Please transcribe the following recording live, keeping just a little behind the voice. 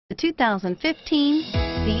The 2015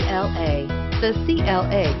 CLA. The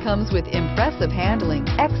CLA comes with impressive handling,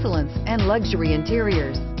 excellence, and luxury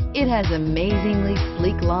interiors. It has amazingly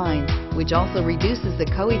sleek lines, which also reduces the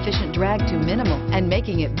coefficient drag to minimal and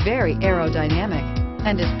making it very aerodynamic,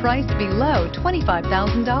 and is priced below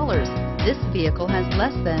 $25,000. This vehicle has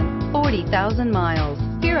less than 40,000 miles.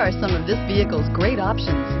 Here are some of this vehicle's great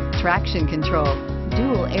options: traction control,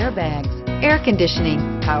 dual airbags, air conditioning,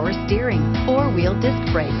 power steering, four-wheel disc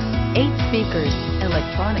brakes, 8 speakers,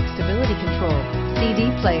 electronic stability control, CD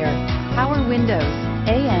player, power windows,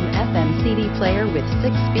 AM/FM CD player with 6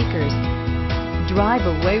 speakers. Drive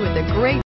away with a great